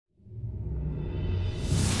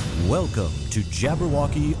Welcome to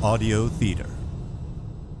Jabberwocky Audio Theater.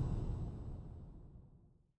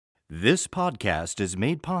 This podcast is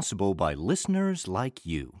made possible by listeners like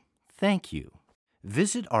you. Thank you.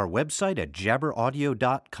 Visit our website at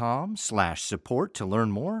jabberaudio.com/support to learn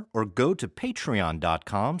more, or go to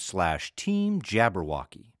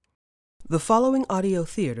patreon.com/teamjabberwocky. The following audio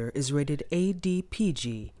theater is rated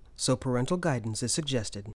ADPG, so parental guidance is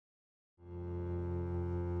suggested.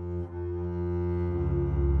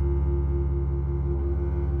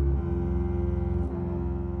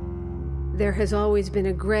 There has always been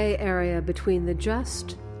a gray area between the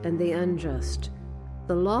just and the unjust,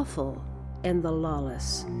 the lawful and the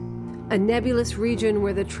lawless. A nebulous region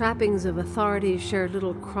where the trappings of authority share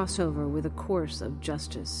little crossover with a course of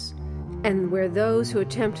justice, and where those who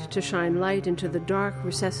attempt to shine light into the dark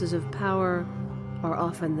recesses of power are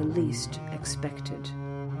often the least expected.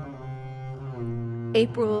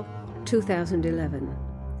 April 2011.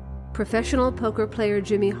 Professional poker player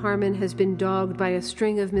Jimmy Harmon has been dogged by a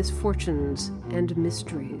string of misfortunes and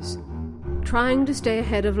mysteries. Trying to stay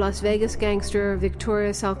ahead of Las Vegas gangster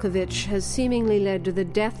Victoria Salkovich has seemingly led to the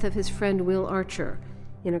death of his friend Will Archer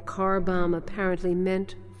in a car bomb apparently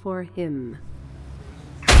meant for him.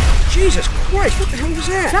 Jesus Christ, what the hell was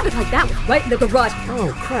that? Sounded like that was right in the garage.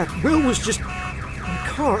 Oh, crap. Will was just in the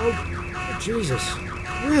car. Oh, Jesus.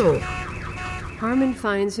 Will. Harmon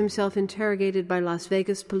finds himself interrogated by Las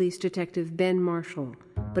Vegas police detective Ben Marshall,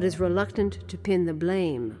 but is reluctant to pin the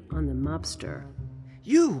blame on the mobster.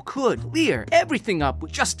 You could clear everything up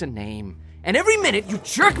with just a name. And every minute you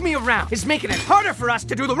jerk me around is making it harder for us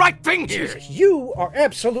to do the right thing here. Jesus, you are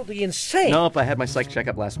absolutely insane. Nope, I had my psych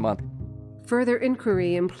checkup last month. Further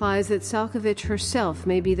inquiry implies that Salkovich herself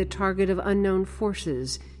may be the target of unknown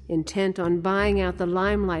forces, intent on buying out the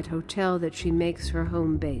Limelight Hotel that she makes her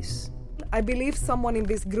home base. I believe someone in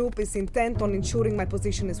this group is intent on ensuring my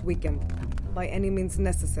position is weakened, by any means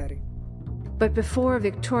necessary. But before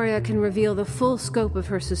Victoria can reveal the full scope of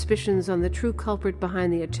her suspicions on the true culprit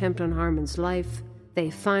behind the attempt on Harmon's life, they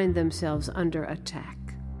find themselves under attack.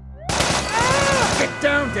 Ah! Get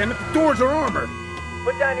down, damn it! The doors are armored!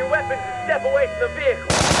 Put down your weapons and step away from the vehicle!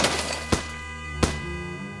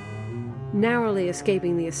 Narrowly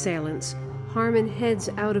escaping the assailants, Harmon heads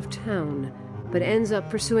out of town, but ends up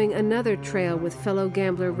pursuing another trail with fellow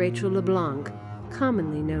gambler Rachel LeBlanc,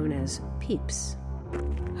 commonly known as Peeps.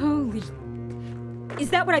 Holy...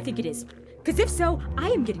 Is that what I think it is? Because if so, I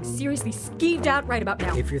am getting seriously skeeved out right about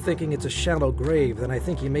now. If you're thinking it's a shallow grave, then I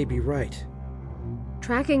think you may be right.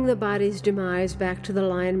 Tracking the body's demise back to the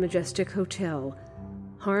Lion Majestic Hotel,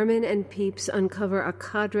 Harmon and Peeps uncover a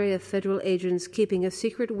cadre of federal agents keeping a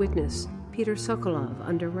secret witness, Peter Sokolov,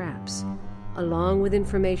 under wraps, along with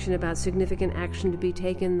information about significant action to be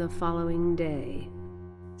taken the following day.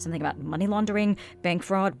 Something about money laundering, bank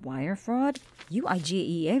fraud, wire fraud,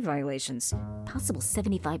 UIGEA violations, possible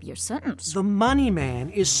 75-year sentence. The money man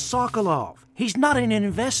is Sokolov. He's not an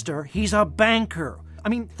investor, he's a banker. I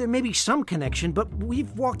mean, there may be some connection, but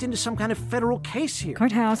we've walked into some kind of federal case here.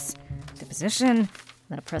 Courthouse, deposition,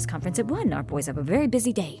 then a press conference at 1. Our boys have a very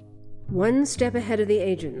busy day. One step ahead of the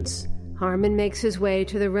agents, Harmon makes his way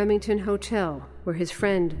to the Remington Hotel, where his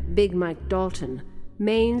friend Big Mike Dalton,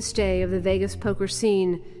 mainstay of the Vegas poker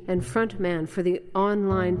scene and frontman for the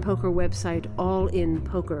online poker website All In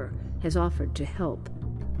Poker, has offered to help.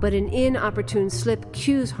 But an inopportune slip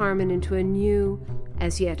cues Harmon into a new,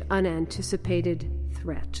 as yet unanticipated,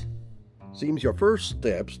 threat. Seems your first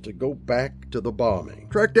step's to go back to the bombing.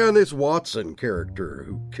 Track down this Watson character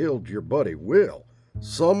who killed your buddy Will.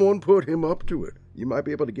 Someone put him up to it. You might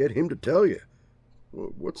be able to get him to tell you.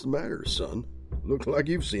 What's the matter, son? Look like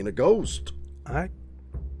you've seen a ghost. I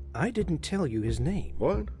didn't tell you his name.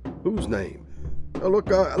 What? Whose name? Look,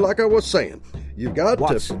 like I was saying, you've got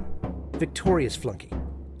Watson. Victoria's flunky.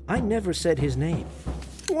 I never said his name.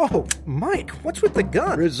 Whoa, Mike, what's with the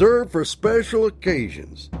gun? Reserved for special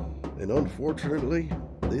occasions. And unfortunately,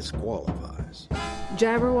 this qualifies.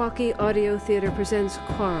 Jabberwocky Audio Theater presents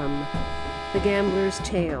Quorum, The Gambler's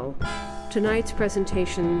Tale. Tonight's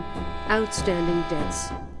presentation, Outstanding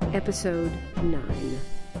Debts, Episode 9.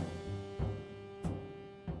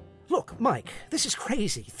 Look, Mike, this is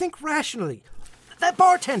crazy. Think rationally. That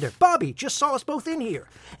bartender, Bobby, just saw us both in here.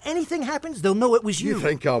 Anything happens, they'll know it was you. You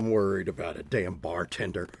think I'm worried about a damn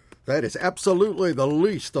bartender? That is absolutely the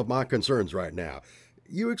least of my concerns right now.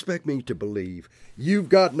 You expect me to believe you've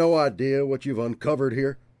got no idea what you've uncovered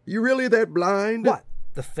here? You really that blind? What,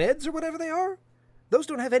 the feds or whatever they are? Those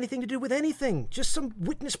don't have anything to do with anything. Just some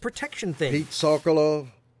witness protection thing. Pete Sokolov,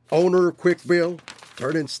 owner of Quick Bill,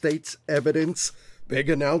 turning state's evidence. Big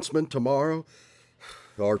announcement tomorrow.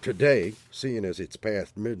 Or today, seeing as it's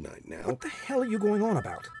past midnight now. What the hell are you going on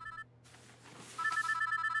about?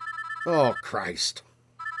 Oh, Christ.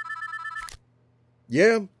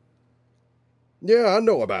 Yeah? Yeah, I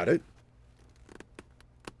know about it.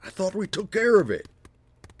 I thought we took care of it.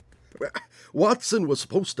 Watson was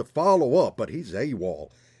supposed to follow up, but he's AWOL.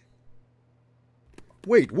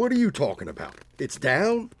 Wait, what are you talking about? It's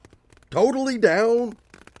down? Totally down?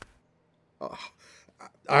 Oh,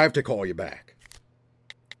 I have to call you back.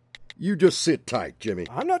 You just sit tight, Jimmy.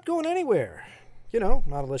 I'm not going anywhere. Not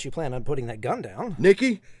unless you plan on putting that gun down.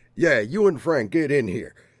 Nikki? Yeah, you and Frank get in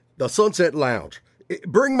here. The Sunset Lounge.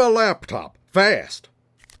 Bring my laptop. Fast.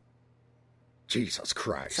 Jesus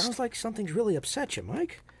Christ. Sounds like something's really upset you,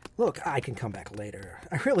 Mike. Look, I can come back later.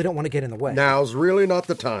 I really don't want to get in the way. Now's really not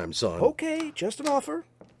the time, son. Okay, just an offer.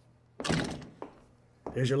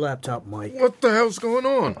 Here's your laptop, Mike. What the hell's going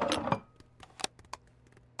on?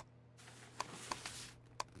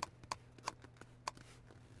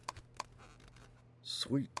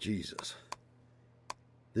 Sweet Jesus.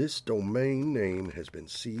 This domain name has been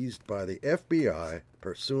seized by the FBI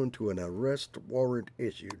pursuant to an arrest warrant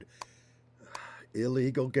issued.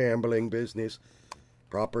 Illegal gambling business,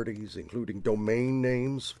 properties including domain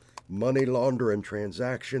names, money laundering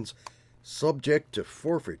transactions, subject to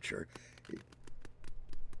forfeiture.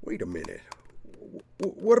 Wait a minute.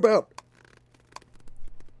 What about...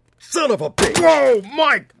 Son of a bitch! Whoa,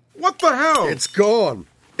 Mike! What the hell? It's gone.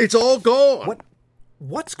 It's all gone.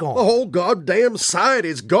 What's gone? The whole goddamn site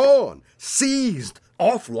is gone. Seized.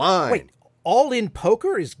 Offline. Wait, All In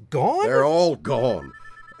Poker is gone? They're all gone.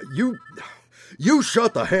 You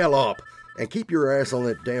shut the hell up and keep your ass on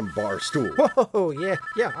that damn bar stool. Whoa,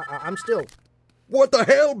 yeah, I'm still... What the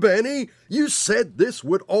hell, Benny? You said this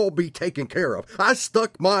would all be taken care of. I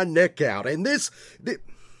stuck my neck out, and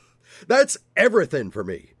that's everything for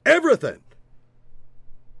me. Everything.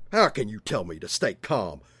 How can you tell me to stay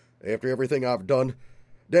calm after everything I've done?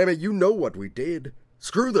 Damn it, you know what we did.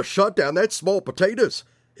 Screw the shutdown, that's small potatoes.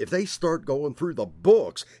 If they start going through the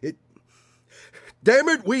books, damn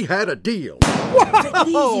it, we had a deal. Whoa! Take it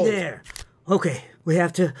easy there. Okay,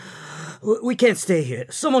 we can't stay here.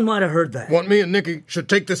 Someone might have heard that. Want me and Nikki should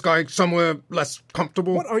take this guy somewhere less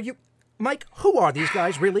comfortable? What are you... Mike, who are these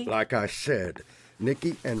guys, really? Like I said,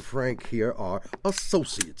 Nikki and Frank here are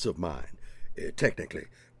associates of mine. Technically,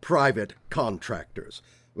 private contractors.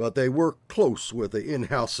 But they work close with the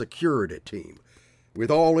in-house security team. With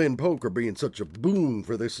All In Poker being such a boon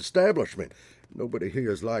for this establishment, nobody here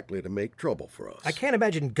is likely to make trouble for us. I can't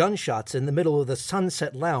imagine gunshots in the middle of the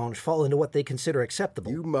Sunset Lounge fall into what they consider acceptable.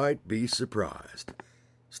 You might be surprised.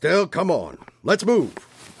 Still, come on. Let's move.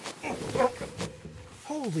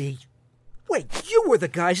 Holy... Wait, you were the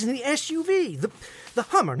guys in the SUV. The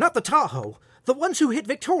Hummer, not the Tahoe. The ones who hit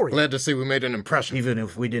Victoria. Glad to see we made an impression. Even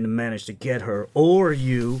if we didn't manage to get her or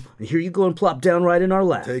you, and here you go and plop down right in our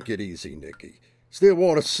lap. Take it easy, Nikki. Still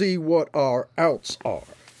want to see what our outs are.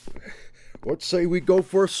 What say we go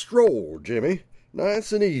for a stroll, Jimmy?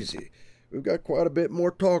 Nice and easy. We've got quite a bit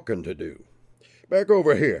more talking to do. Back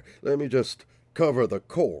over here. Let me just cover the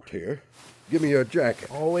Colt here. Give me your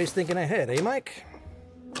jacket. Always thinking ahead, eh, Mike?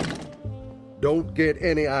 Don't get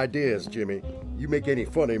any ideas, Jimmy. You make any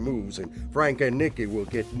funny moves, and Frank and Nikki will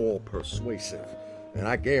get more persuasive. And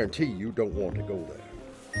I guarantee you don't want to go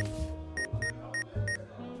there.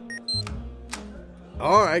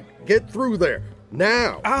 All right, get through there.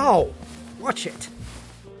 Now. Ow! Watch it.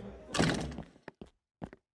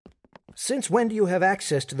 Since when do you have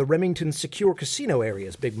access to the Remington secure casino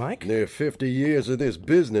areas, Big Mike? Near 50 years of this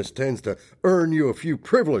business tends to earn you a few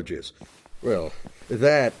privileges. Well,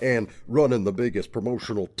 that and running the biggest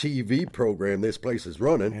promotional TV program this place is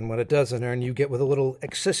running. And when it doesn't earn, you get with a little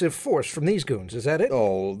excessive force from these goons, is that it?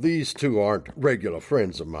 Oh, these two aren't regular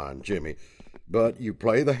friends of mine, Jimmy. But you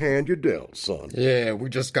play the hand you're dealt, son. Yeah, we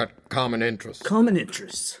just got common interests. Common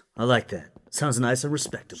interests. I like that. Sounds nice and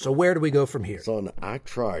respectable. So where do we go from here? Son, I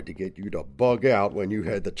tried to get you to bug out when you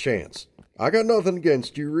had the chance. I got nothing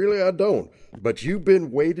against you, really I don't. But you've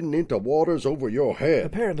been wading into waters over your head.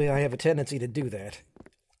 Apparently I have a tendency to do that.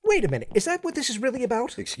 Wait a minute, is that what this is really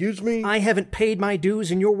about? Excuse me? I haven't paid my dues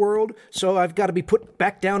in your world, so I've got to be put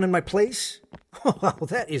back down in my place? Well,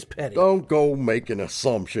 that is petty. Don't go making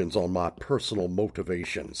assumptions on my personal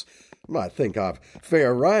motivations. You might think I've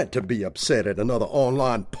fair right to be upset at another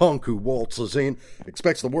online punk who waltzes in,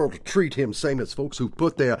 expects the world to treat him same as folks who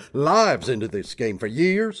put their lives into this game for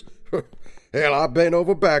years. Hell, I bent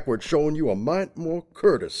over backwards showing you a mite more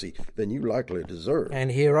courtesy than you likely deserve.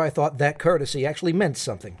 And here I thought that courtesy actually meant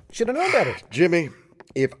something. Should have known better. Jimmy,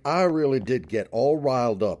 If I really did get all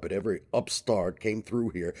riled up at every upstart came through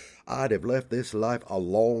here, I'd have left this life a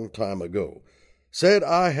long time ago. Said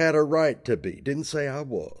I had a right to be, didn't say I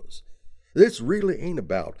was. This really ain't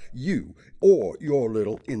about you or your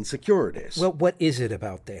little insecurities. Well, what is it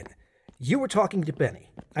about then? You were talking to Benny.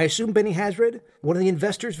 I assume Benny Hasred, one of the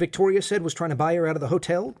investors Victoria said was trying to buy her out of the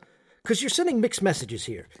hotel? Because you're sending mixed messages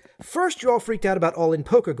here. First, you're all freaked out about All In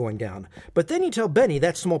Poker going down, but then you tell Benny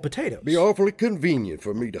that's small potatoes. Be awfully convenient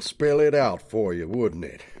for me to spell it out for you, wouldn't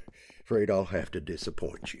it? Afraid I'll have to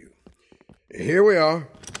disappoint you. Here we are.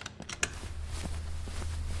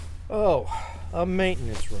 Oh, a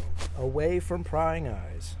maintenance room, away from prying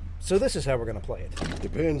eyes. So this is how we're going to play it.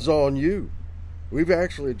 Depends on you. We've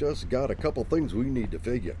actually just got a couple things we need to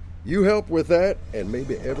figure. You help with that, and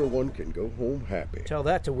maybe everyone can go home happy. Tell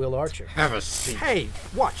that to Will Archer. Have a seat. Hey,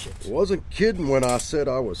 watch it. Wasn't kidding when I said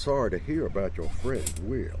I was sorry to hear about your friend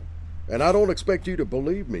Will. And I don't expect you to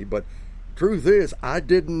believe me, but truth is, I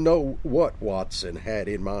didn't know what Watson had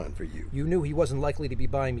in mind for you. You knew he wasn't likely to be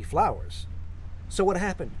buying me flowers. So what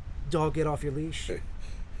happened? Dog get off your leash?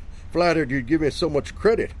 Flattered you'd give me so much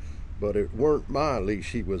credit, but it weren't my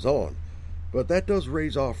leash he was on. But that does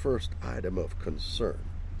raise our first item of concern.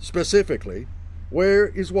 Specifically, where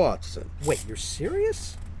is Watson? Wait, you're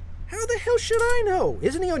serious? How the hell should I know?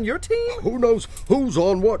 Isn't he on your team? Who knows who's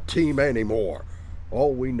on what team anymore?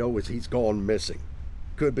 All we know is he's gone missing.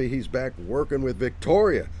 Could be he's back working with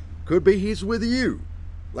Victoria. Could be he's with you.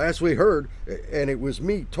 Last we heard, and it was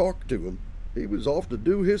me talked to him, he was off to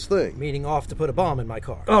do his thing. Meaning off to put a bomb in my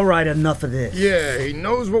car. All right, enough of this. Yeah, he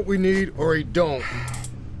knows what we need or he don't.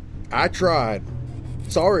 I tried.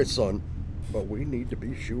 Sorry, son, but we need to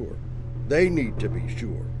be sure. They need to be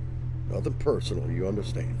sure. Nothing personal, you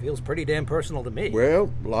understand. Feels pretty damn personal to me.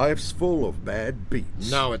 Well, life's full of bad beats.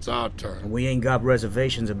 Now it's our turn. We ain't got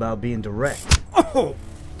reservations about being direct. Oh!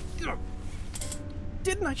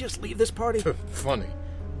 Didn't I just leave this party? Funny.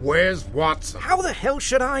 Where's Watson? How the hell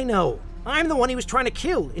should I know? I'm the one he was trying to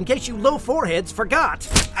kill, in case you low foreheads forgot.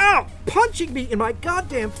 Ow! Punching me in my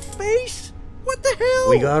goddamn face? What the hell?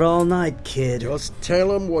 We got all night, kid. Just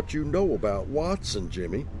tell him what you know about Watson,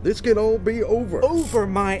 Jimmy. This can all be over. Over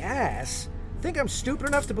my ass? Think I'm stupid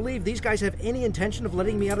enough to believe these guys have any intention of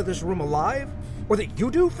letting me out of this room alive? Or that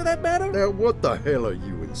you do, for that matter? Now, what the hell are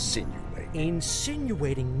you insinuating?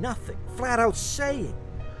 Insinuating nothing. Flat out saying.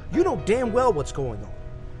 You know damn well what's going on.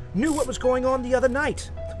 Knew what was going on the other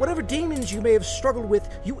night. Whatever demons you may have struggled with,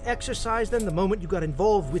 you exorcised them the moment you got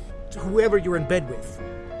involved with whoever you're in bed with.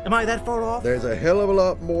 Am I that far off? There's a hell of a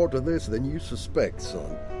lot more to this than you suspect,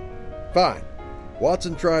 son. Fine.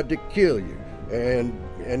 Watson tried to kill you, and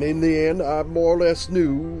in the end, I more or less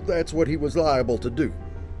knew that's what he was liable to do.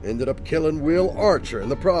 Ended up killing Will Archer in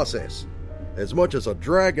the process. As much as a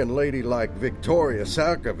dragon lady like Victoria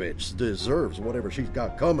Salkovich deserves whatever she's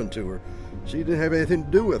got coming to her, she didn't have anything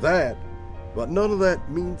to do with that. But none of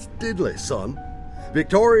that means diddly, son.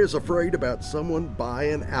 Victoria's afraid about someone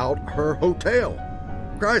buying out her hotel.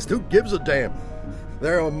 Christ, who gives a damn?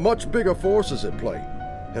 There are much bigger forces at play.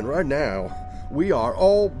 And right now, we are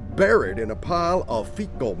all buried in a pile of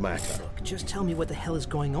fecal matter. Look, just tell me what the hell is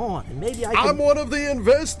going on, and maybe I can... I'm one of the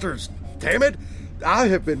investors, damn it! I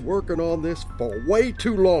have been working on this for way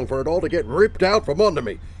too long for it all to get ripped out from under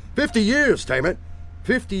me. 50 years, damn it!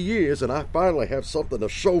 50 years, and I finally have something to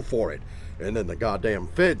show for it. And then the goddamn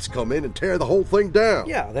feds come in and tear the whole thing down.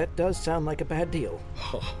 Yeah, that does sound like a bad deal.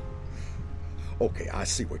 Okay, I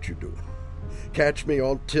see what you're doing. Catch me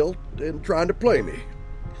on tilt and trying to play me.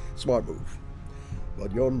 Smart move.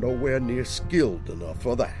 But you're nowhere near skilled enough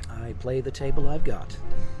for that. I play the table I've got.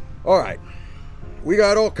 All right. We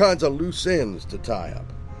got all kinds of loose ends to tie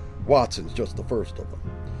up. Watson's just the first of them.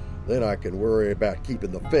 Then I can worry about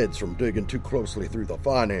keeping the feds from digging too closely through the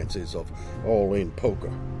finances of All In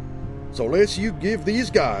Poker. So unless you give these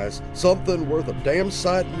guys something worth a damn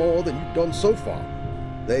sight more than you've done so far,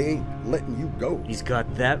 they ain't letting you go. He's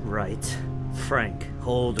got that right. Frank,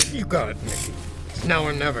 hold it. You got it, Nicky. It's now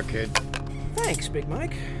or never, kid. Thanks, Big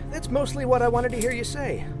Mike. That's mostly what I wanted to hear you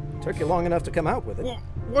say. Took you long enough to come out with it.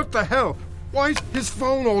 What the hell? Why's his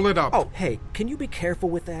phone all lit up? Oh, hey, can you be careful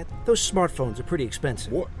with that? Those smartphones are pretty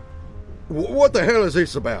expensive. What the hell is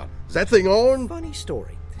this about? Is that thing on? Funny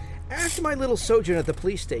story. After my little sojourn at the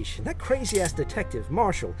police station, that crazy-ass detective,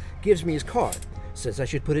 Marshall, gives me his card. Says I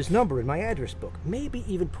should put his number in my address book. Maybe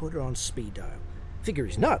even put it on speed dial. Figure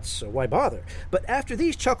he's nuts, so why bother? But after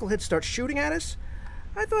these chuckleheads start shooting at us,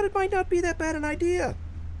 I thought it might not be that bad an idea.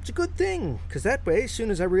 It's a good thing, because that way, as soon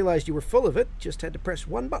as I realized you were full of it, just had to press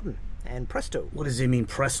one button, and presto. What does he mean,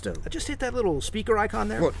 presto? I just hit that little speaker icon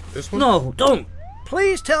there. What, this one? No, don't!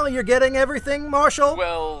 Please tell me you're getting everything, Marshal.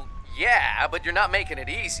 Well, yeah, but you're not making it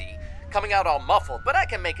easy. Coming out all muffled, but I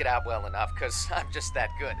can make it out well enough, because I'm just that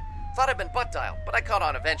good. Thought I'd been butt dialed, but I caught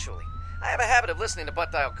on eventually. I have a habit of listening to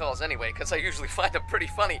butt dial calls anyway, because I usually find them pretty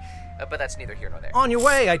funny, but that's neither here nor there. On your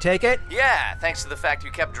way, I take it? Yeah, thanks to the fact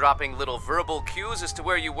you kept dropping little verbal cues as to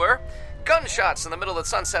where you were. Gunshots in the middle of the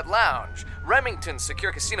Sunset Lounge, Remington's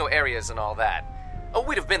secure casino areas and all that. Oh,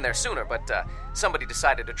 we'd have been there sooner, but somebody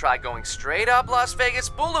decided to try going straight up Las Vegas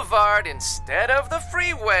Boulevard instead of the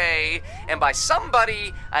freeway. And by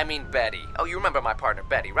somebody, I mean Betty. Oh, you remember my partner,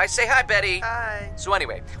 Betty, right? Say hi, Betty. Hi. So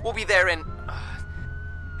anyway, we'll be there in...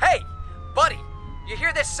 Hey, buddy, you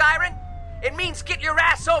hear this siren? It means get your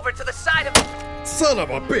ass over to the side of... Son of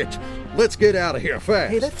a bitch! Let's get out of here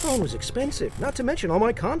fast. Hey, that phone was expensive. Not to mention all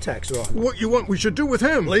my contacts are on. What you want we should do with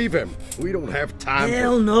him? Leave him. We don't have time.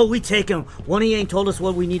 Hell no, we take him. One, he ain't told us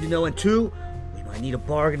what we need to know, and two, we might need a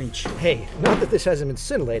bargaining chip. Hey, not that this hasn't been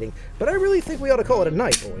scintillating, but I really think we ought to call it a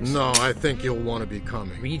night, boys. No, I think you'll want to be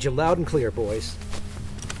coming. Read you loud and clear, boys.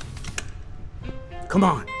 Come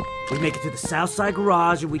on. We make it to the Southside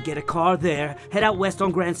Garage and we get a car there, head out west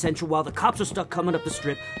on Grand Central while the cops are stuck coming up the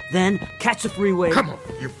strip, then catch the freeway. Come on,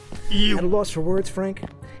 you... At a loss for words, Frank?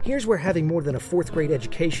 Here's where having more than a fourth-grade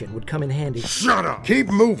education would come in handy. Shut up! Keep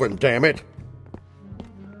moving, damn it!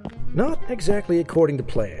 Not exactly according to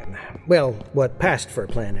plan. Well, what passed for a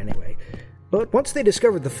plan, anyway. But once they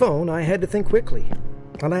discovered the phone, I had to think quickly.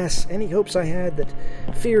 Alas, any hopes I had that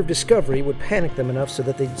fear of discovery would panic them enough so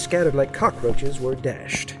that they'd scattered like cockroaches were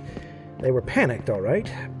dashed. They were panicked, all right,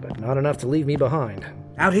 but not enough to leave me behind.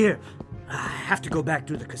 Out here. I have to go back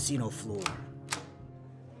to the casino floor.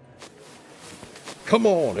 Come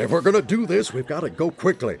on, if we're gonna do this, we've got to go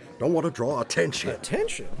quickly. Don't want to draw attention.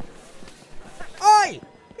 Attention? Oi!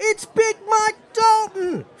 It's Big Mike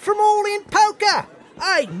Dalton from All In Poker!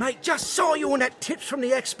 Hey, mate, just saw you on that Tips from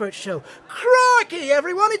the Expert show. Crikey,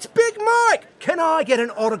 everyone, it's Big Mike! Can I get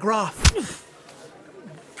an autograph?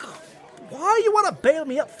 Why you want to bail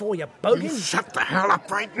me up for, you bogan? You shut the hell up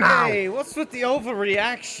right now! Hey, what's with the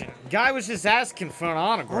overreaction? Guy was just asking for an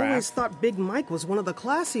autograph. Always thought Big Mike was one of the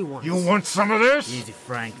classy ones. You want some of this? Easy,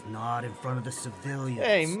 Frank. Not in front of the civilians.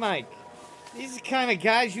 Hey, Mike. These the kind of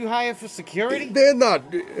guys you hire for security? They're not...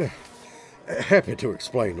 happy to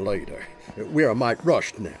explain later. We're Mike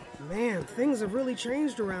Rush now. Man, things have really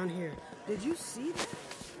changed around here. Did you see that?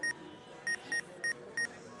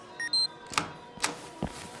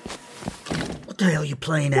 What the hell are you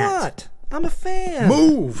playing at? What? I'm a fan.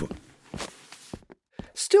 Move!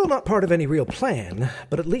 Still not part of any real plan,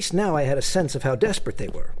 but at least now I had a sense of how desperate they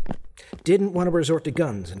were. Didn't want to resort to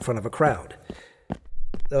guns in front of a crowd.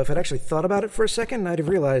 Though if I'd actually thought about it for a second, I'd have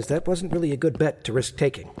realized that wasn't really a good bet to risk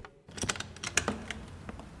taking.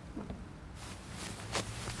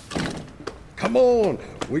 Come on!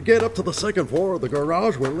 We get up to the second floor of the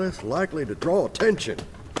garage, we're less likely to draw attention.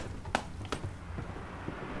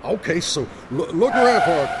 Okay, so look around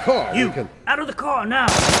for a car. You, we can... out of the car now!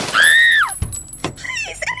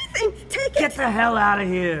 Please, anything, take it! Get the hell out of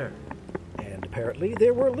here! And apparently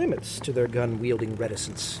there were limits to their gun-wielding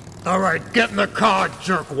reticence. All right, get in the car,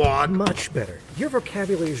 jerkwad. Much better. Your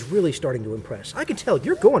vocabulary is really starting to impress. I can tell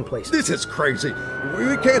you're going places. This is crazy.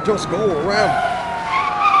 We can't just go around...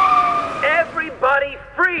 Everybody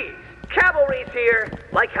freeze! Cavalry's here!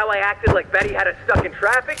 Like how I acted like Betty had us stuck in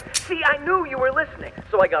traffic? See, I knew you were listening,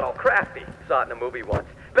 so I got all crafty. Saw it in a movie once.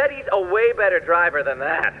 Betty's a way better driver than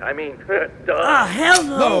that. I mean, duh. Ah, hell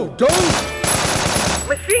no! No, don't!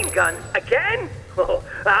 Machine guns? Again? Oh,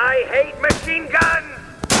 I hate machine guns!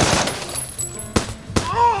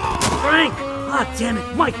 Frank! Ah, damn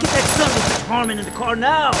it. Mike, get that son of a bitch Harmon in the car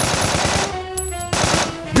now!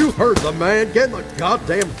 You heard the man. Get in the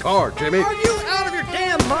goddamn car, Jimmy. Are you out of your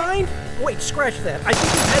damn mind? Wait, scratch that. I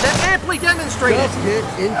think you've had that amply demonstrated. Just get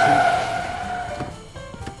into...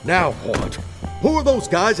 Now what? Who are those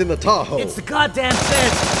guys in the Tahoe? It's the goddamn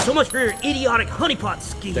feds. So much for your idiotic honeypot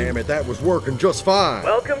scheme. Damn it, that was working just fine.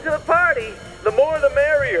 Welcome to the party. The more the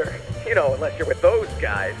merrier. You know, unless you're with those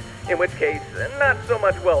guys. In which case, not so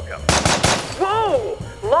much welcome. Whoa!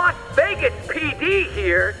 Las Vegas PD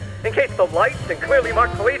here. In case the lights and clearly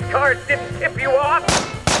marked police cars didn't tip you off.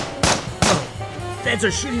 Feds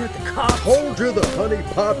are shooting at the cops. Told you the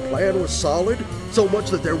honeypot plan was solid. So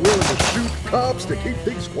much that they're willing to shoot cops to keep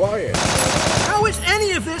things quiet. How is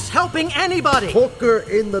any of this helping anybody? Hooker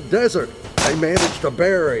in the desert. They managed to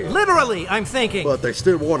bury. Literally, I'm thinking. But they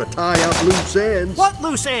still want to tie up loose ends. What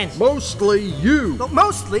loose ends? Mostly you. Well,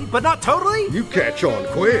 mostly, but not totally? You catch on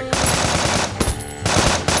quick.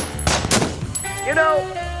 You know,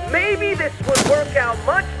 maybe this would work out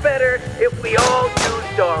much better if we all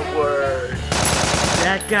used our words.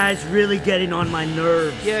 That guy's really getting on my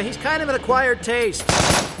nerves. Yeah, he's kind of an acquired taste.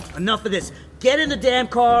 Enough of this. Get in the damn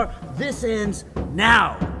car. This ends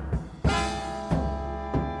now.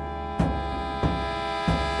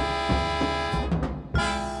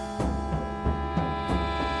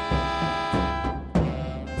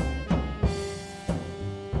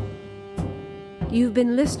 You've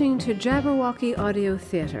been listening to Jabberwocky Audio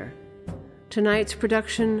Theater. Tonight's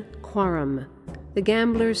production, Quorum, The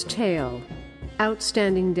Gambler's Tale,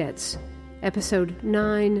 Outstanding Debts, Episode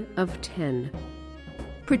 9 of 10.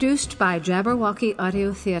 Produced by Jabberwocky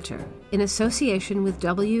Audio Theater in association with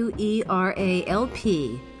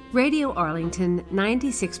WERALP, Radio Arlington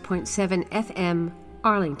 96.7 FM,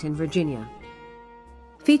 Arlington, Virginia.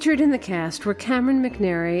 Featured in the cast were Cameron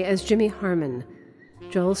McNary as Jimmy Harmon,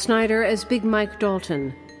 Joel Snyder as Big Mike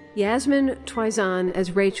Dalton, Yasmin Toizan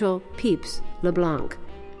as Rachel Peeps LeBlanc,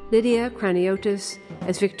 Lydia Kraniotis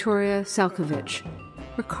as Victoria Salkovich,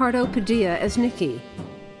 Ricardo Padilla as Nicky,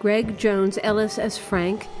 Greg Jones-Ellis as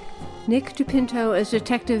Frank, Nick DePinto as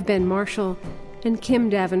Detective Ben Marshall, and Kim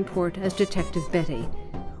Davenport as Detective Betty,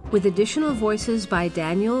 with additional voices by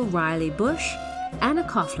Daniel Riley Bush, Anna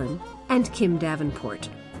Coughlin, and Kim Davenport.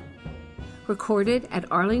 Recorded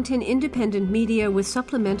at Arlington Independent Media with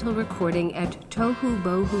supplemental recording at Tohu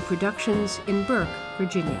Bohu Productions in Burke,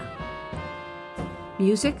 Virginia.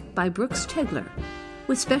 Music by Brooks Tegler,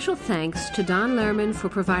 with special thanks to Don Lerman for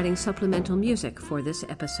providing supplemental music for this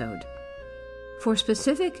episode. For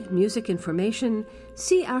specific music information,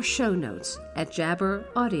 see our show notes at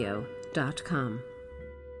jabberaudio.com.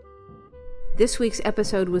 This week's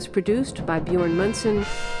episode was produced by Bjorn Munson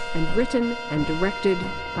and written and directed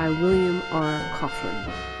by William R.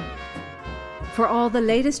 Coughlin. For all the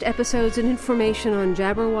latest episodes and information on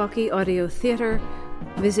Jabberwocky Audio Theater,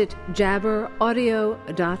 visit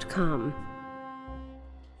jabberaudio.com.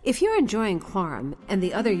 If you're enjoying Quorum and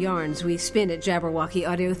the other yarns we spin at Jabberwocky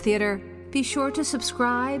Audio Theater, be sure to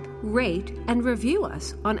subscribe, rate, and review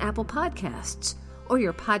us on Apple Podcasts or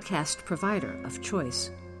your podcast provider of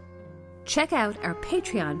choice. Check out our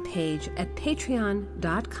Patreon page at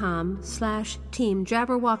patreon.com/Team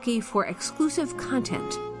Jabberwocky for exclusive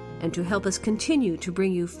content and to help us continue to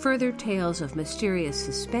bring you further tales of mysterious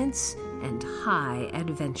suspense and high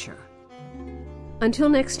adventure. Until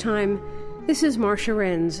next time, this is Marcia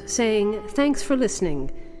Renz saying thanks for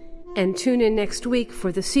listening, and tune in next week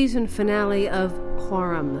for the season finale of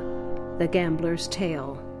Quorum, The Gambler's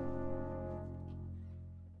Tale.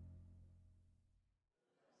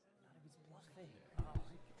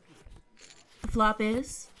 The flop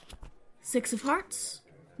is 6 of hearts,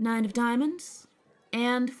 9 of diamonds,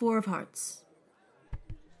 and 4 of hearts.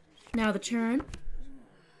 Now the turn,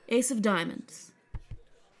 ace of diamonds.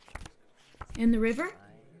 In the river,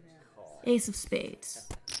 ace of spades.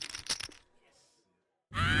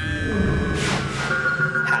 Hast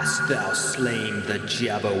thou slain the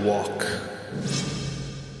Jabberwock?